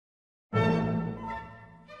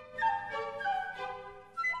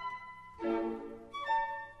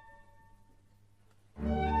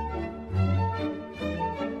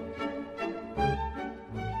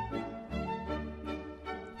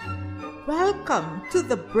Welcome to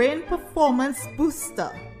the Brain Performance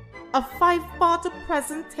Booster, a 5-part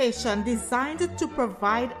presentation designed to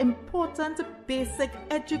provide important basic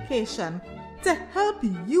education to help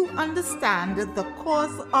you understand the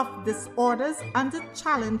cause of disorders and the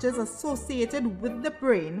challenges associated with the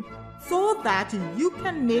brain so that you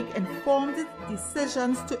can make informed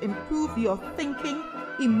decisions to improve your thinking,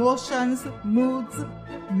 emotions, moods,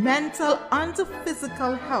 mental and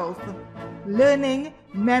physical health, learning,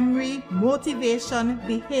 memory, motivation,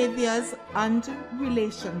 behaviors, and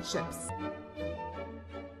relationships.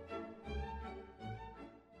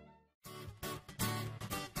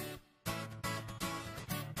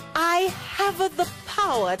 I have the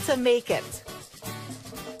power to make it.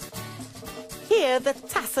 Hear the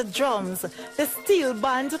tacit drums, the steel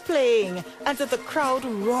band playing, and the crowd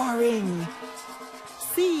roaring.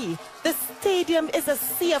 See, the stadium is a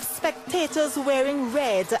sea of spectators wearing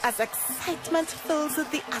red as excitement fills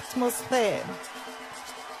the atmosphere.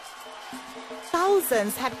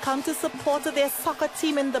 Thousands had come to support their soccer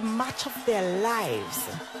team in the match of their lives.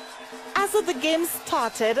 As the game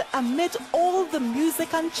started, amid all the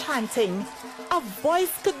music and chanting, a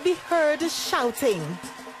voice could be heard shouting,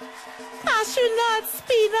 "Cashew nuts,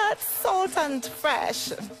 peanuts, salt and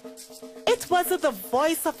fresh." It was the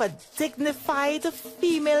voice of a dignified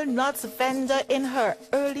female nuts vendor in her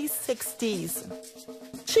early 60s.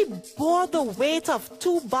 She bore the weight of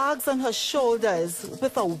 2 bags on her shoulders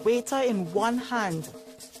with a waiter in one hand.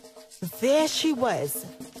 There she was,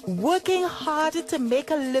 working hard to make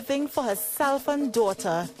a living for herself and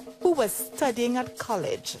daughter, who was studying at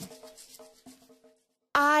college.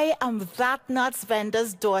 I am that nuts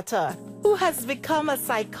vendor's daughter, who has become a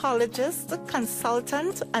psychologist,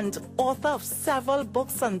 consultant, and author of several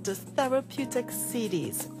books on therapeutic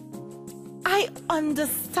CDs. I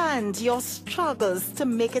understand your struggles to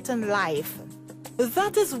make it in life.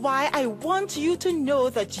 That is why I want you to know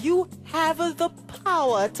that you have the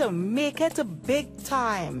power to make it big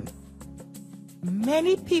time.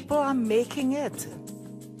 Many people are making it.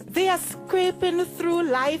 They are scraping through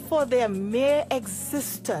life for their mere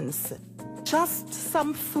existence. Just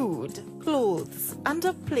some food, clothes, and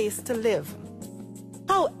a place to live.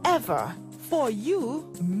 However, for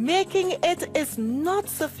you, making it is not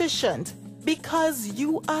sufficient because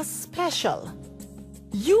you are special.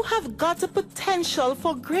 You have got a potential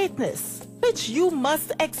for greatness, which you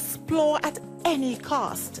must explore at any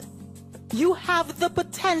cost. You have the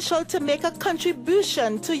potential to make a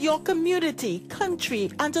contribution to your community, country,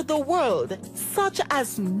 and to the world, such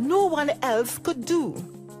as no one else could do.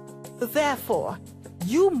 Therefore,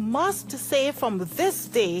 you must say from this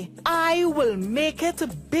day, "I will make it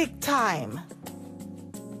big time."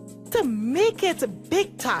 To make it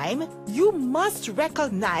big time, you must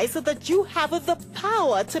recognize that you have the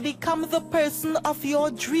power to become the person of your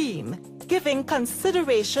dream, giving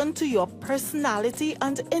consideration to your personality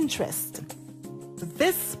and interest.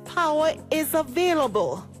 This power is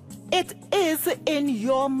available. It is in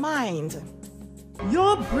your mind.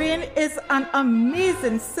 Your brain is an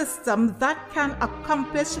amazing system that can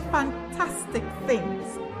accomplish fantastic things.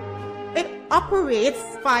 It operates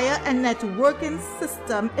via a networking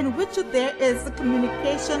system in which there is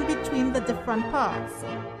communication between the different parts.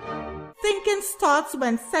 Thinking starts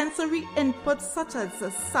when sensory inputs such as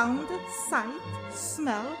sound, sight,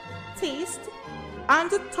 smell, taste,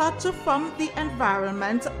 and touch from the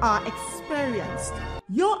environment are experienced.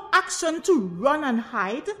 Your action to run and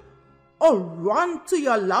hide or run to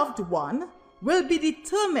your loved one will be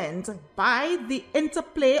determined by the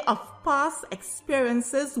interplay of past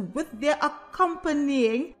experiences with their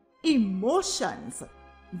accompanying emotions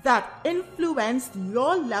that influenced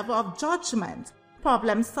your level of judgment,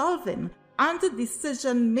 problem solving, and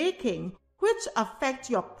decision making, which affect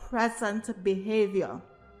your present behavior.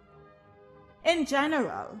 In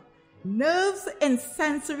general, nerves in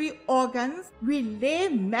sensory organs relay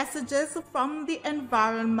messages from the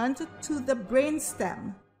environment to the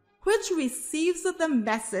brainstem, which receives the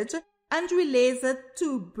message and relays it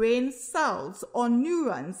to brain cells or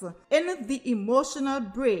neurons in the emotional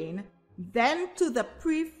brain, then to the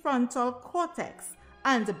prefrontal cortex,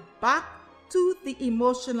 and back to the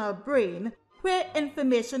emotional brain, where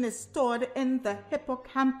information is stored in the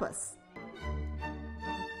hippocampus.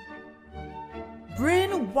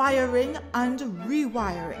 Brain wiring and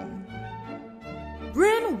rewiring.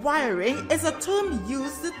 Brain wiring is a term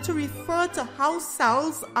used to refer to how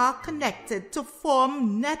cells are connected to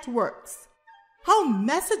form networks, how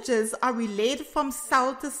messages are relayed from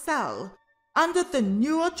cell to cell, and the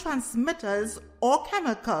neurotransmitters or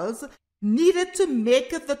chemicals needed to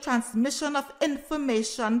make the transmission of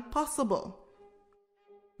information possible.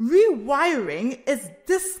 Rewiring is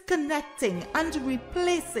disconnecting and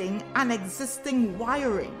replacing an existing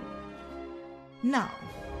wiring. Now,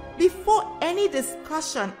 before any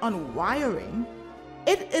discussion on wiring,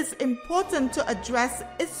 it is important to address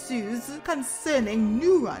issues concerning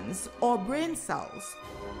neurons or brain cells,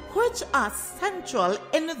 which are central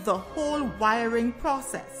in the whole wiring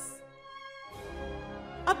process.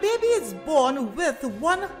 A baby is born with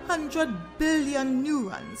 100 billion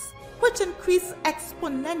neurons, which increase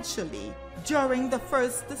exponentially during the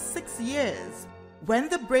first 6 years when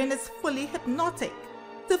the brain is fully hypnotic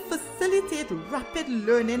to facilitate rapid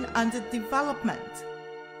learning and development.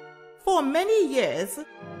 For many years,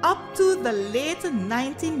 up to the late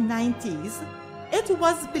 1990s, it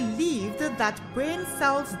was believed that brain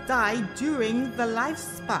cells die during the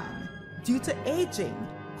lifespan due to aging,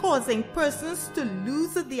 causing persons to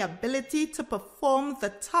lose the ability to perform the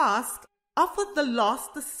task of the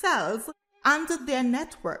lost cells and their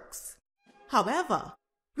networks. However,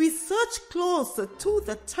 research close to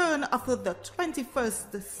the turn of the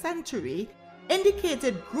 21st century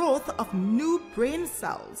indicated growth of new brain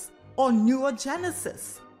cells, or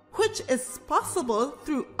neurogenesis, which is possible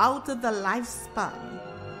throughout the lifespan.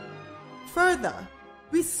 Further,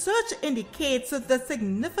 research indicates the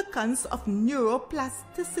significance of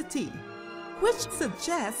neuroplasticity, which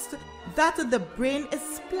suggests that the brain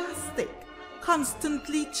is plastic,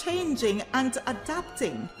 constantly changing and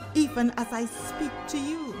adapting, even as I speak to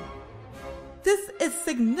you. This is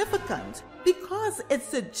significant because it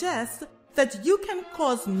suggests that you can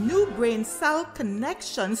cause new brain cell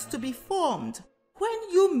connections to be formed when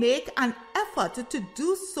you make an effort to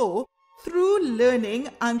do so through learning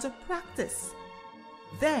and practice.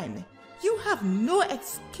 Then, you have no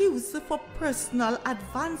excuse for personal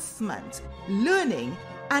advancement, learning,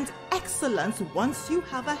 and excellence once you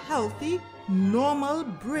have a healthy, normal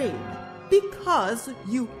brain, because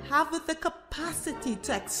you have the capacity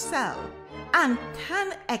to excel and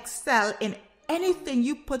can excel in anything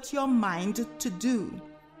you put your mind to do.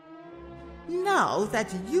 Now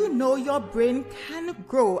that you know your brain can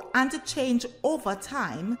grow and change over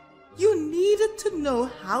time, you need to know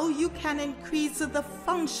how you can increase the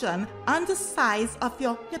function and the size of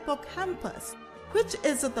your hippocampus, which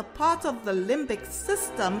is the part of the limbic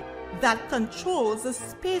system that controls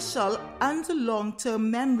spatial and long-term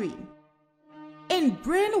memory. In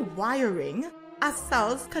brain wiring, as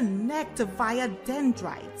cells connect via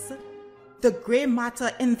dendrites, the gray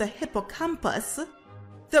matter in the hippocampus,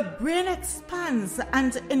 the brain expands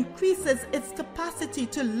and increases its capacity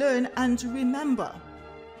to learn and remember.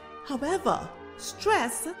 However,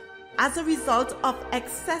 stress, as a result of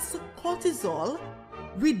excess cortisol,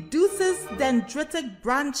 reduces dendritic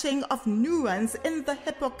branching of neurons in the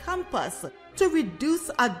hippocampus to reduce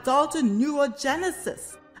adult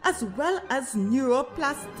neurogenesis, as well as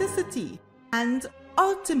neuroplasticity, and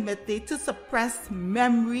ultimately to suppress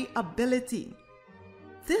memory ability.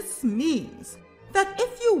 This means that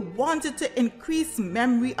if you wanted to increase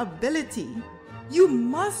memory ability, you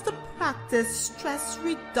must practice stress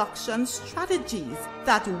reduction strategies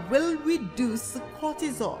that will reduce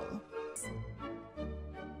cortisol.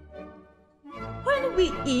 When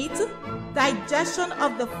we eat, digestion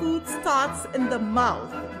of the food starts in the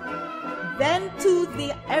mouth, then to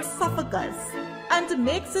the esophagus, and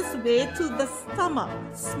makes its way to the stomach,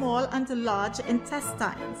 small and large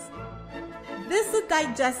intestines. This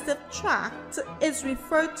digestive tract is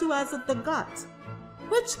referred to as the gut,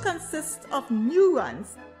 which consists of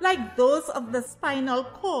neurons like those of the spinal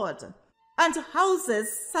cord and houses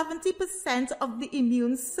 70% of the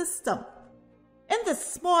immune system. In the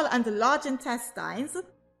small and large intestines,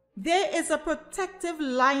 there is a protective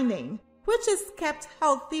lining which is kept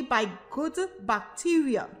healthy by good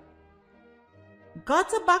bacteria.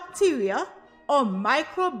 Gut bacteria, or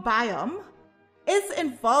microbiome, is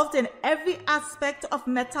involved in every aspect of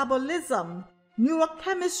metabolism,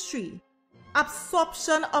 neurochemistry,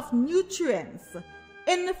 absorption of nutrients,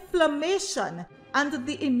 inflammation, and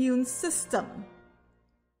the immune system.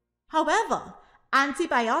 However,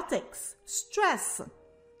 antibiotics, stress,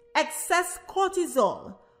 excess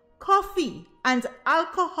cortisol, coffee, and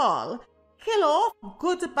alcohol kill off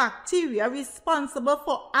good bacteria responsible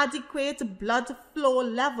for adequate blood flow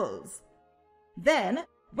levels. Then,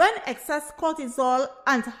 when excess cortisol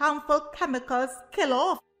and harmful chemicals kill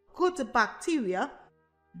off good bacteria,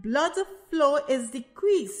 blood flow is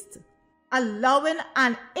decreased, allowing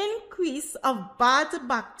an increase of bad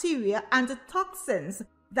bacteria and toxins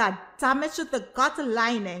that damage the gut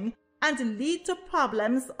lining and lead to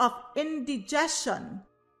problems of indigestion,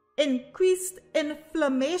 increased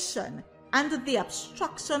inflammation, and the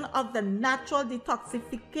obstruction of the natural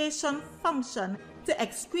detoxification function to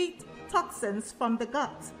excrete toxins from the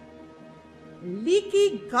gut.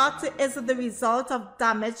 Leaky gut is the result of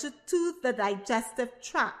damage to the digestive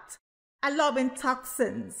tract, allowing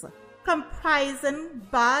toxins comprising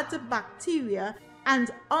bad bacteria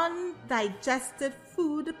and undigested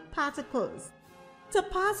food particles to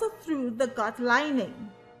pass through the gut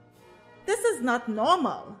lining. This is not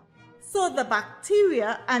normal, so the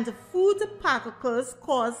bacteria and food particles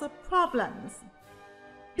cause problems.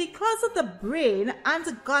 Because the brain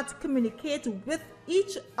and gut communicate with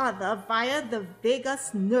each other via the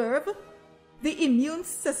vagus nerve, the immune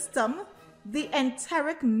system, the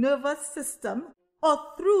enteric nervous system, or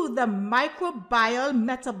through the microbial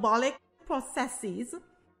metabolic processes,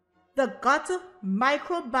 the gut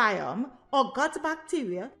microbiome or gut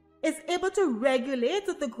bacteria is able to regulate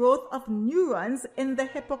the growth of neurons in the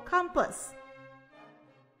hippocampus.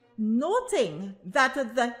 Noting that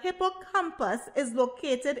the hippocampus is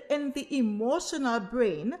located in the emotional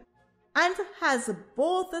brain and has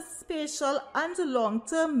both spatial and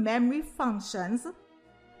long-term memory functions,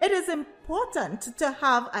 it is important to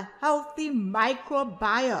have a healthy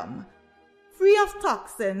microbiome, free of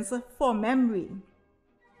toxins for memory.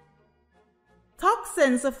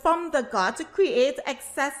 Toxins from the gut create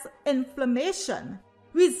excess inflammation,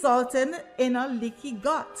 resulting in a leaky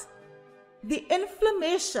gut. The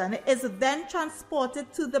inflammation is then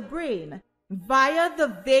transported to the brain via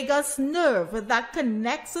the vagus nerve that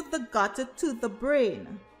connects the gut to the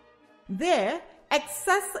brain. There,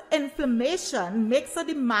 excess inflammation makes a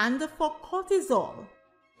demand for cortisol.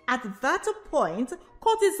 At that point,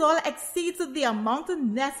 cortisol exceeds the amount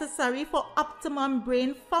necessary for optimum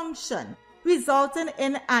brain function, resulting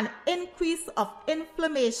in an increase of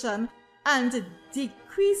inflammation and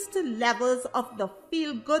decreased levels of the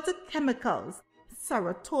feel-good chemicals,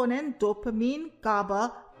 serotonin, dopamine,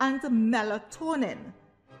 GABA, and melatonin.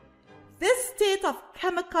 This state of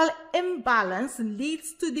chemical imbalance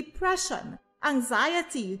leads to depression,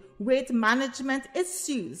 anxiety, weight management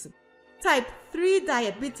issues, type 3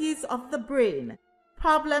 diabetes of the brain,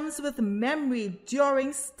 problems with memory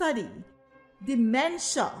during study,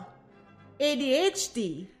 dementia,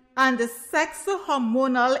 ADHD, and sex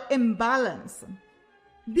hormonal imbalance.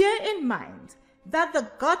 Bear in mind that the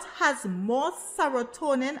gut has more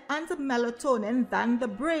serotonin and melatonin than the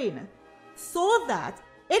brain, so that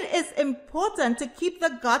it is important to keep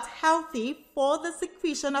the gut healthy for the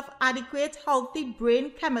secretion of adequate healthy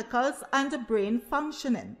brain chemicals and brain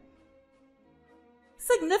functioning.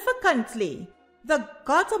 Significantly, the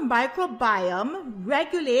gut microbiome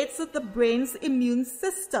regulates the brain's immune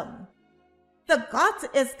system. The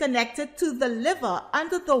gut is connected to the liver and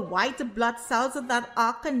the white blood cells that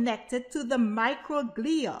are connected to the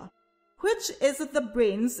microglia, which is the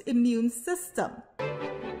brain's immune system.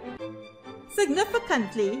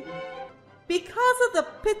 Significantly, because the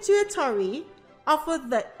pituitary of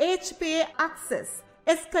the HPA axis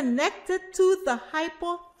is connected to the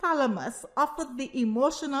hypothalamus of the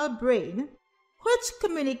emotional brain, which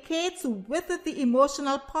communicates with the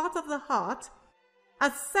emotional part of the heart, a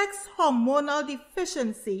sex hormonal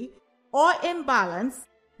deficiency or imbalance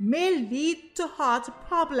may lead to heart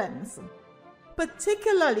problems,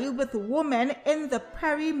 particularly with women in the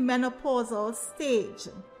perimenopausal stage.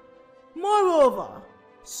 Moreover,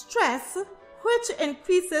 stress, which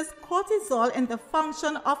increases cortisol in the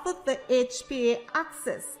function of the HPA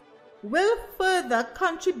axis, will further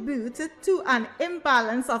contribute to an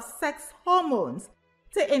imbalance of sex hormones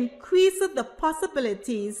to increase the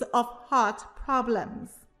possibilities of heart problems.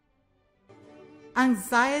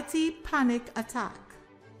 Anxiety panic attack.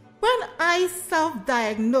 When I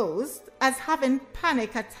self-diagnosed as having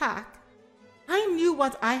panic attack, I knew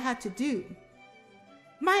what I had to do.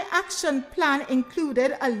 My action plan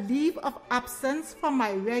included a leave of absence from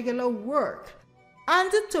my regular work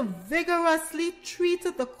and to vigorously treat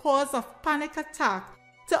the cause of panic attack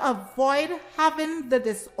to avoid having the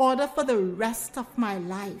disorder for the rest of my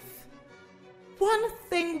life. One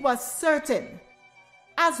thing was certain.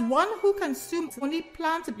 As one who consumed only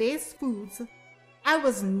plant-based foods, I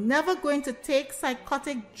was never going to take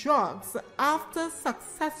psychotic drugs after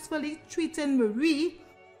successfully treating Marie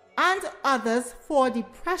and others for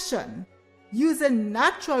depression, using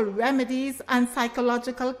natural remedies and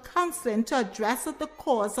psychological counseling to address the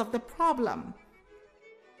cause of the problem.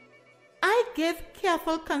 I gave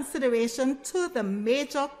careful consideration to the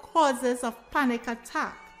major causes of panic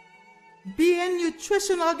attack, being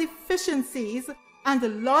nutritional deficiencies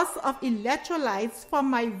and loss of electrolytes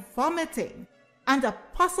from my vomiting, and a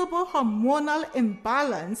possible hormonal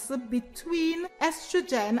imbalance between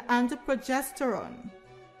estrogen and progesterone.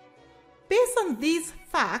 Based on these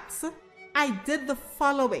facts, I did the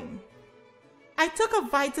following. I took a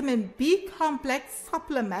vitamin B complex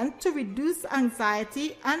supplement to reduce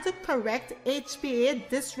anxiety and to correct HPA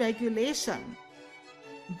dysregulation.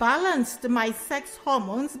 Balanced my sex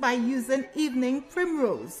hormones by using evening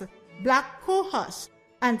primrose, black cohosh,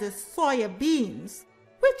 and soya beans,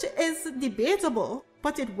 which is debatable,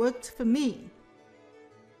 but it worked for me.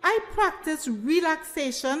 I practiced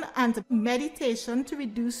relaxation and meditation to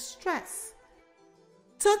reduce stress.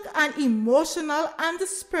 Took an emotional and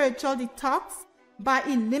spiritual detox by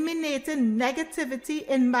eliminating negativity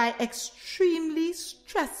in my extremely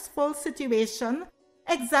stressful situation,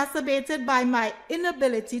 exacerbated by my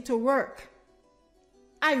inability to work.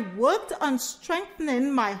 I worked on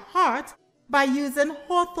strengthening my heart by using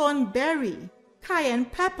hawthorn berry, cayenne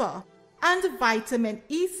pepper, and vitamin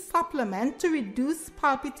E supplement to reduce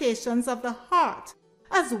palpitations of the heart,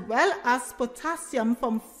 as well as potassium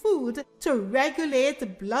from food to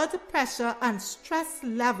regulate blood pressure and stress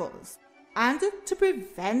levels, and to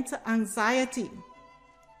prevent anxiety.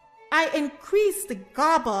 I increased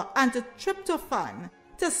GABA and tryptophan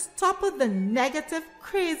to stop the negative,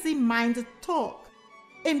 crazy mind talk,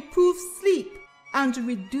 improve sleep, and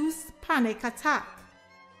reduce panic attack.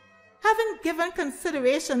 Having given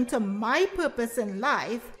consideration to my purpose in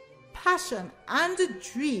life, passion, and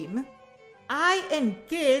dream, I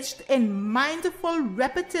engaged in mindful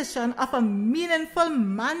repetition of a meaningful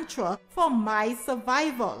mantra for my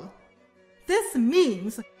survival. This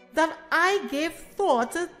means that I gave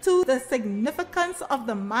thought to the significance of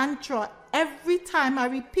the mantra every time I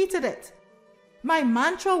repeated it. My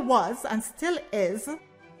mantra was, and still is,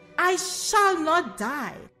 I shall not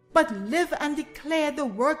die, but live and declare the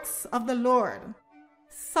works of the Lord.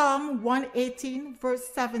 Psalm 118, verse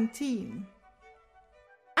 17.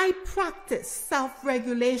 I practice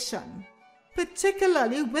self-regulation,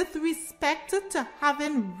 particularly with respect to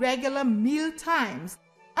having regular meal times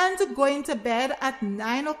and going to bed at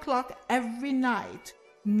 9 o'clock every night.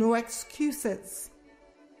 No excuses.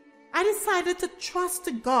 I decided to trust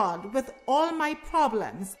God with all my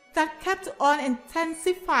problems that kept on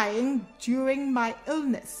intensifying during my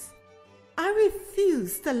illness. I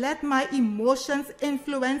refused to let my emotions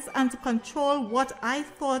influence and control what I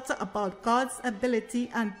thought about God's ability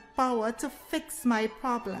and power to fix my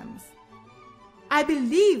problems. I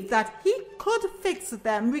believed that He could fix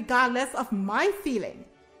them regardless of my feeling.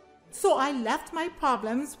 So I left my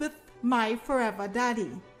problems with my forever daddy.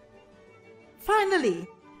 Finally,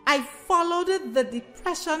 I followed the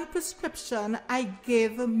depression prescription I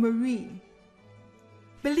gave Marie.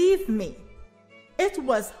 Believe me, it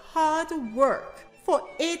was hard work for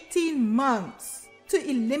 18 months to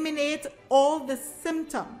eliminate all the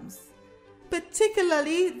symptoms,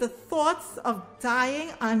 particularly the thoughts of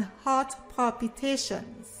dying and heart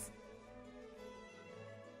palpitations.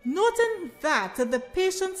 Noting that the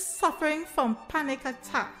patient suffering from panic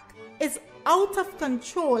attack is out of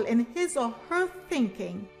control in his or her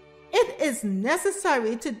thinking, it is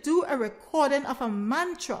necessary to do a recording of a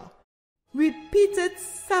mantra, repeated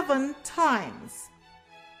 7 times.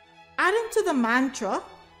 Adding to the mantra,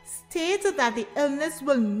 state that the illness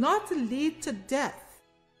will not lead to death.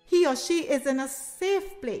 He or she is in a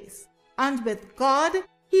safe place, and with God,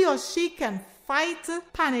 he or she can fight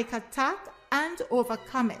panic attack and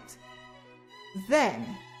overcome it. Then,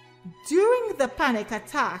 during the panic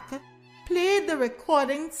attack, play the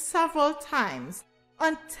recording several times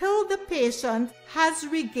until the patient has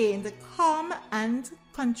regained calm and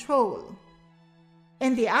control.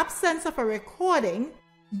 In the absence of a recording,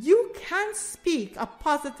 you can speak a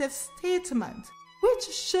positive statement,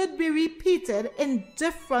 which should be repeated in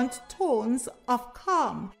different tones of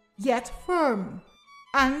calm, yet firm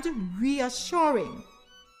and reassuring.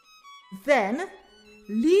 Then,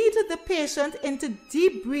 lead the patient into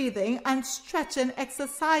deep breathing and stretching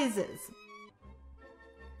exercises.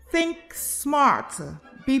 Think smart,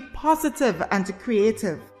 be positive and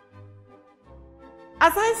creative.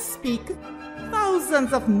 As I speak,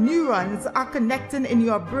 thousands of neurons are connecting in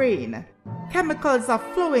your brain. Chemicals are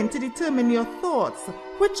flowing to determine your thoughts,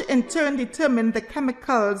 which in turn determine the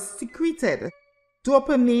chemicals secreted.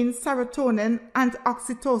 Dopamine, serotonin, and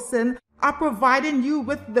oxytocin are providing you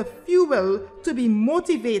with the fuel to be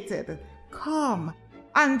motivated, calm,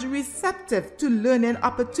 and receptive to learning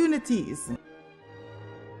opportunities.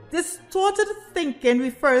 Distorted thinking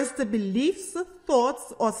refers to beliefs,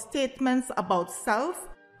 thoughts, or statements about self,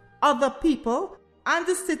 other people, and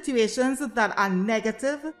situations that are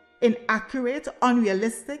negative, inaccurate,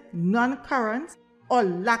 unrealistic, non-current, or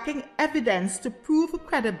lacking evidence to prove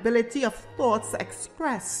credibility of thoughts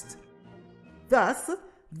expressed. Thus,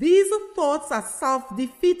 these thoughts are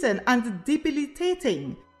self-defeating and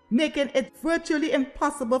debilitating, making it virtually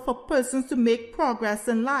impossible for persons to make progress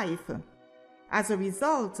in life. As a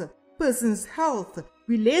result, persons' health,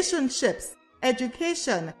 relationships,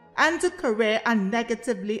 education, and career are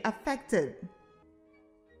negatively affected.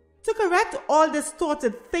 To correct all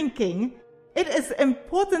distorted thinking, it is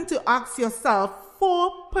important to ask yourself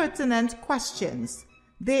 4 pertinent questions.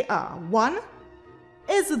 They are: 1.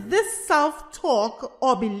 Is this self-talk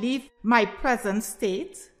or belief my present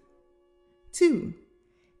state? 2.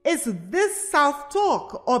 Is this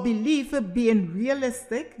self-talk or belief being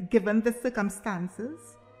realistic given the circumstances?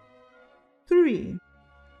 3.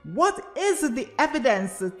 What is the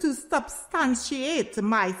evidence to substantiate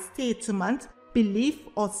my statement, belief,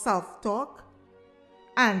 or self-talk?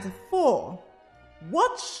 And 4.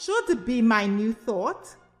 What should be my new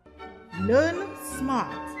thought? Learn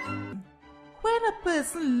smart. When a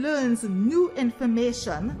person learns new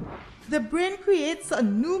information, the brain creates a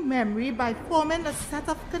new memory by forming a set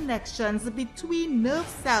of connections between nerve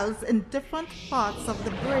cells in different parts of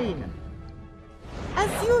the brain.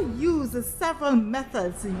 As you use several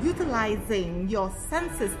methods utilizing your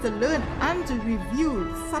senses to learn and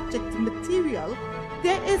review subject material,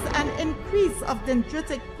 there is an increase of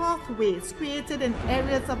dendritic pathways created in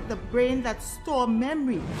areas of the brain that store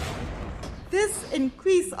memory. This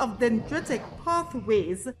increase of dendritic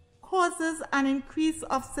pathways causes an increase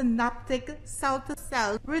of synaptic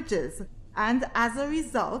cell-to-cell bridges, and as a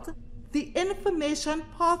result, the information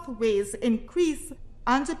pathways increase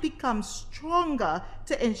and become stronger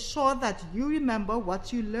to ensure that you remember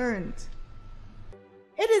what you learned.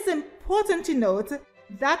 It is important to note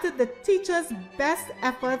that the teacher's best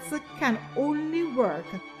efforts can only work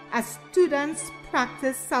as students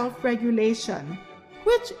practice self-regulation,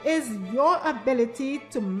 which is your ability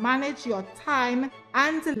to manage your time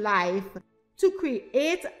and life, to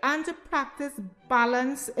create and practice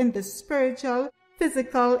balance in the spiritual,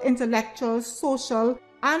 physical, intellectual, social,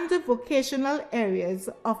 and vocational areas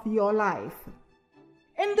of your life.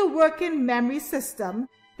 In the working memory system,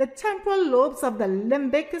 the temporal lobes of the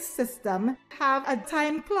limbic system have a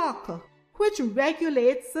time clock, which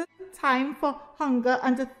regulates time for hunger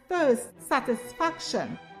and thirst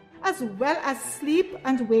satisfaction, as well as sleep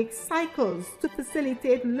and wake cycles to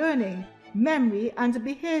facilitate learning, memory, and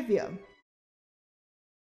behavior.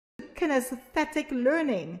 Kinesthetic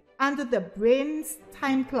learning and the brain's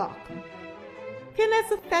time clock.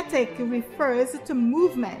 Kinesthetic refers to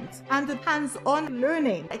movement and hands-on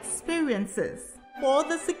learning experiences for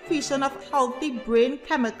the secretion of healthy brain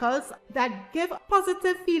chemicals that give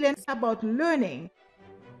positive feelings about learning.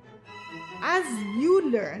 As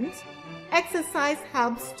you learned, exercise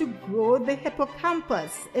helps to grow the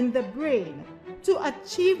hippocampus in the brain to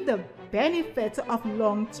achieve the benefit of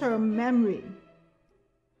long-term memory.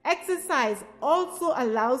 Exercise also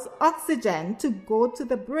allows oxygen to go to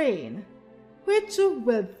the brain, which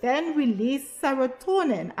will then release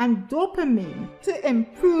serotonin and dopamine to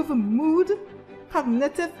improve mood,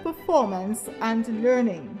 cognitive performance, and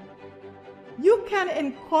learning. You can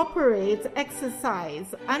incorporate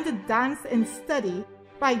exercise and dance in study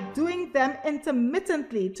by doing them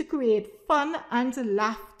intermittently to create fun and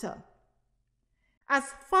laughter. As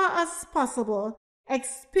far as possible,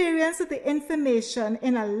 experience the information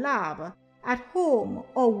in a lab, at home,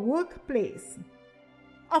 or workplace.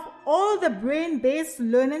 Of all the brain-based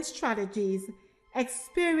learning strategies,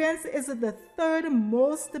 experience is the third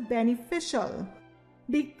most beneficial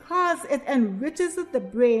because it enriches the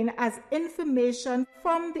brain as information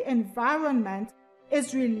from the environment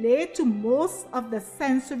is relayed to most of the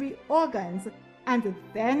sensory organs and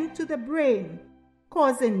then to the brain,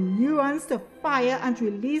 causing neurons to fire and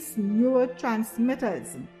release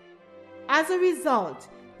neurotransmitters. As a result,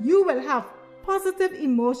 you will have positive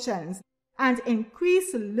emotions and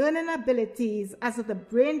increase learning abilities as the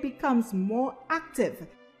brain becomes more active,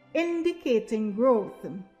 indicating growth.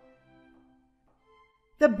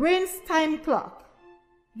 The brain's time clock.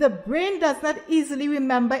 The brain does not easily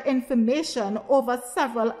remember information over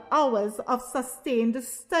several hours of sustained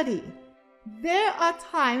study. There are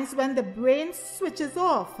times when the brain switches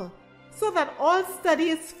off, so that all study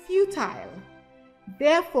is futile.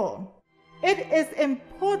 Therefore, it is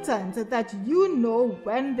important that you know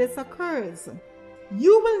when this occurs.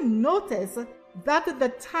 You will notice that the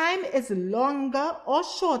time is longer or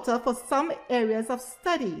shorter for some areas of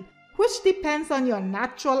study, which depends on your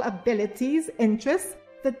natural abilities, interests,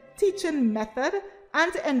 the teaching method,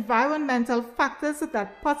 and environmental factors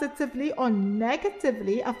that positively or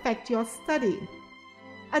negatively affect your study.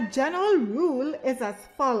 A general rule is as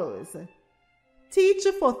follows. Teach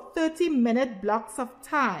for 30-minute blocks of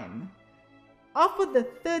time. Of the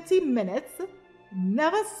 30 minutes,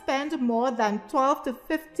 Never spend more than 12 to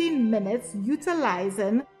 15 minutes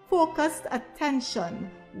utilizing focused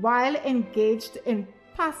attention while engaged in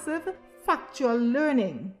passive factual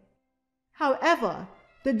learning. However,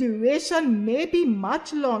 the duration may be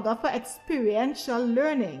much longer for experiential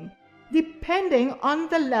learning, depending on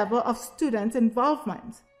the level of student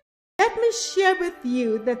involvement. Let me share with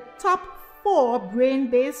you the top 4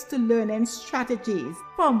 brain-based learning strategies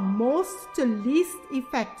from most to least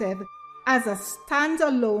effective as a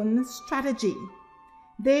standalone strategy.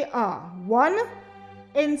 They are: 1.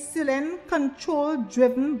 Insulin control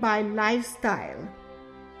driven by lifestyle.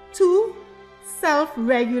 2.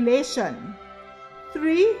 Self-regulation.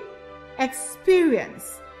 3.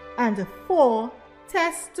 Experience. And 4.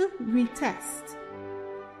 Test, retest.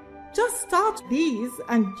 Just start these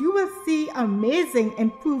and you will see amazing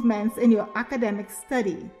improvements in your academic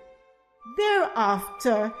study.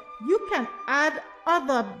 Thereafter, you can add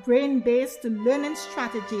other brain-based learning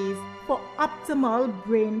strategies for optimal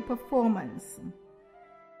brain performance.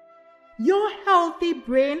 Your healthy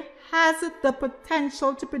brain has the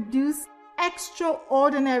potential to produce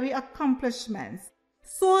extraordinary accomplishments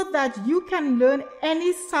so that you can learn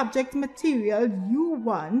any subject material you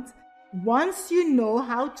want once you know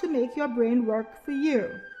how to make your brain work for you.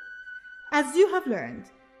 As you have learned,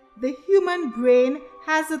 the human brain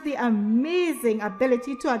has the amazing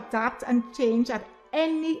ability to adapt and change at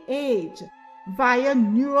any age via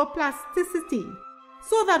neuroplasticity,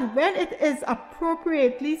 so that when it is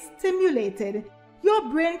appropriately stimulated, your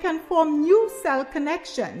brain can form new cell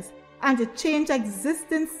connections and change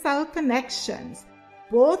existing cell connections,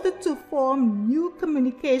 both to form new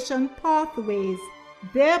communication pathways,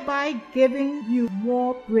 thereby giving you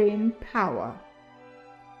more brain power.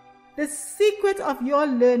 The secret of your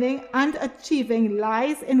learning and achieving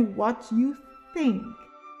lies in what you think.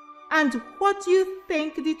 And what you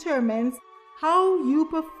think determines how you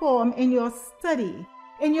perform in your study,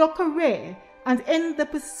 in your career, and in the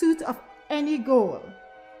pursuit of any goal.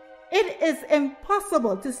 It is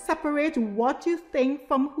impossible to separate what you think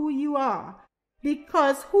from who you are,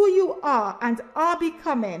 because who you are and are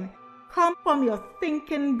becoming come from your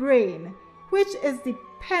thinking brain, which is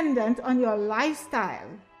dependent on your lifestyle.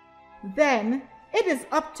 Then, it is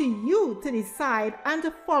up to you to decide and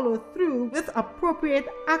to follow through with appropriate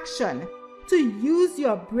action to use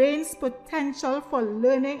your brain's potential for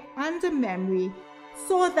learning and memory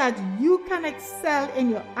so that you can excel in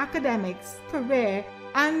your academics, career,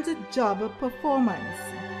 and job performance.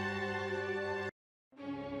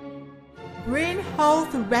 Brain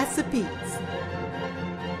health recipes.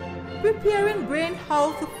 Preparing brain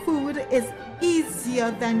health food is easier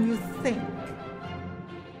than you think.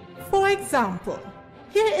 For example,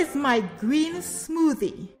 here is my green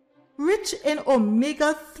smoothie, rich in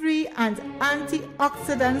omega-3 and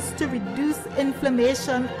antioxidants to reduce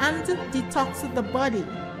inflammation and detox the body,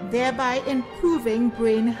 thereby improving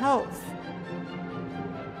brain health.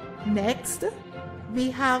 Next, we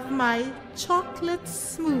have my chocolate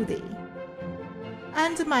smoothie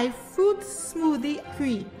and my fruit smoothie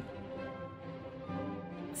cream.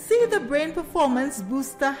 See the Brain Performance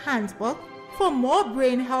Booster Handbook for more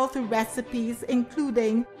brain health recipes,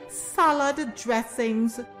 including salad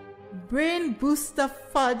dressings, brain booster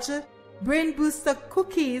fudge, brain booster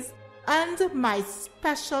cookies, and my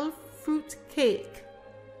special fruit cake.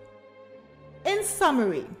 In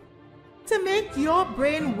summary, to make your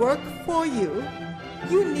brain work for you,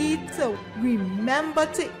 you need to remember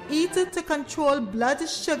to eat to control blood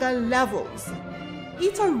sugar levels.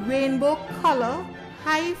 Eat a rainbow color,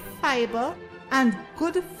 high fiber, and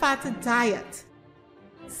good fat diet.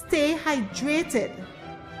 Stay hydrated.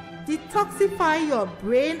 Detoxify your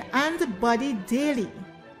brain and body daily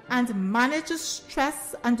and manage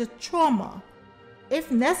stress and trauma, if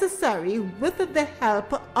necessary, with the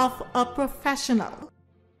help of a professional.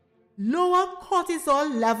 Lower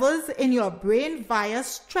cortisol levels in your brain via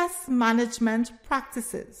stress management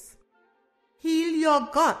practices. Heal your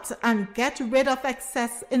gut and get rid of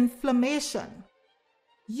excess inflammation.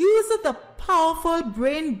 Use the powerful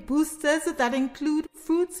brain boosters that include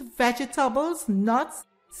fruits, vegetables, nuts,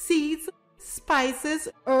 seeds, spices,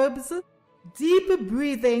 herbs, deep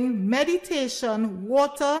breathing, meditation,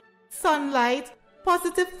 water, sunlight,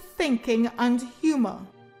 positive thinking, and humor.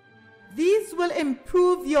 These will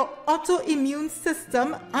improve your autoimmune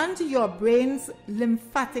system and your brain's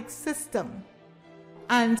lymphatic system.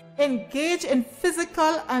 And engage in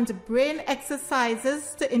physical and brain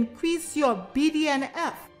exercises to increase your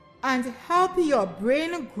BDNF and help your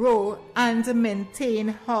brain grow and maintain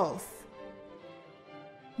health.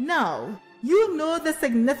 Now, you know the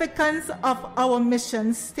significance of our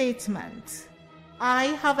mission statement. I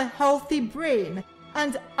have a healthy brain,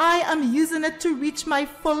 and I am using it to reach my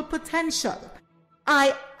full potential.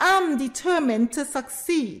 I am determined to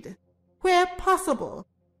succeed. Where possible,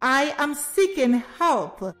 I am seeking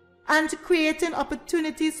help and creating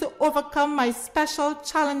opportunities to overcome my special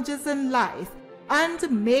challenges in life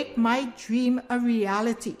and make my dream a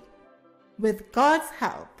reality. With God's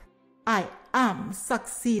help, I am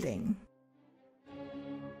succeeding.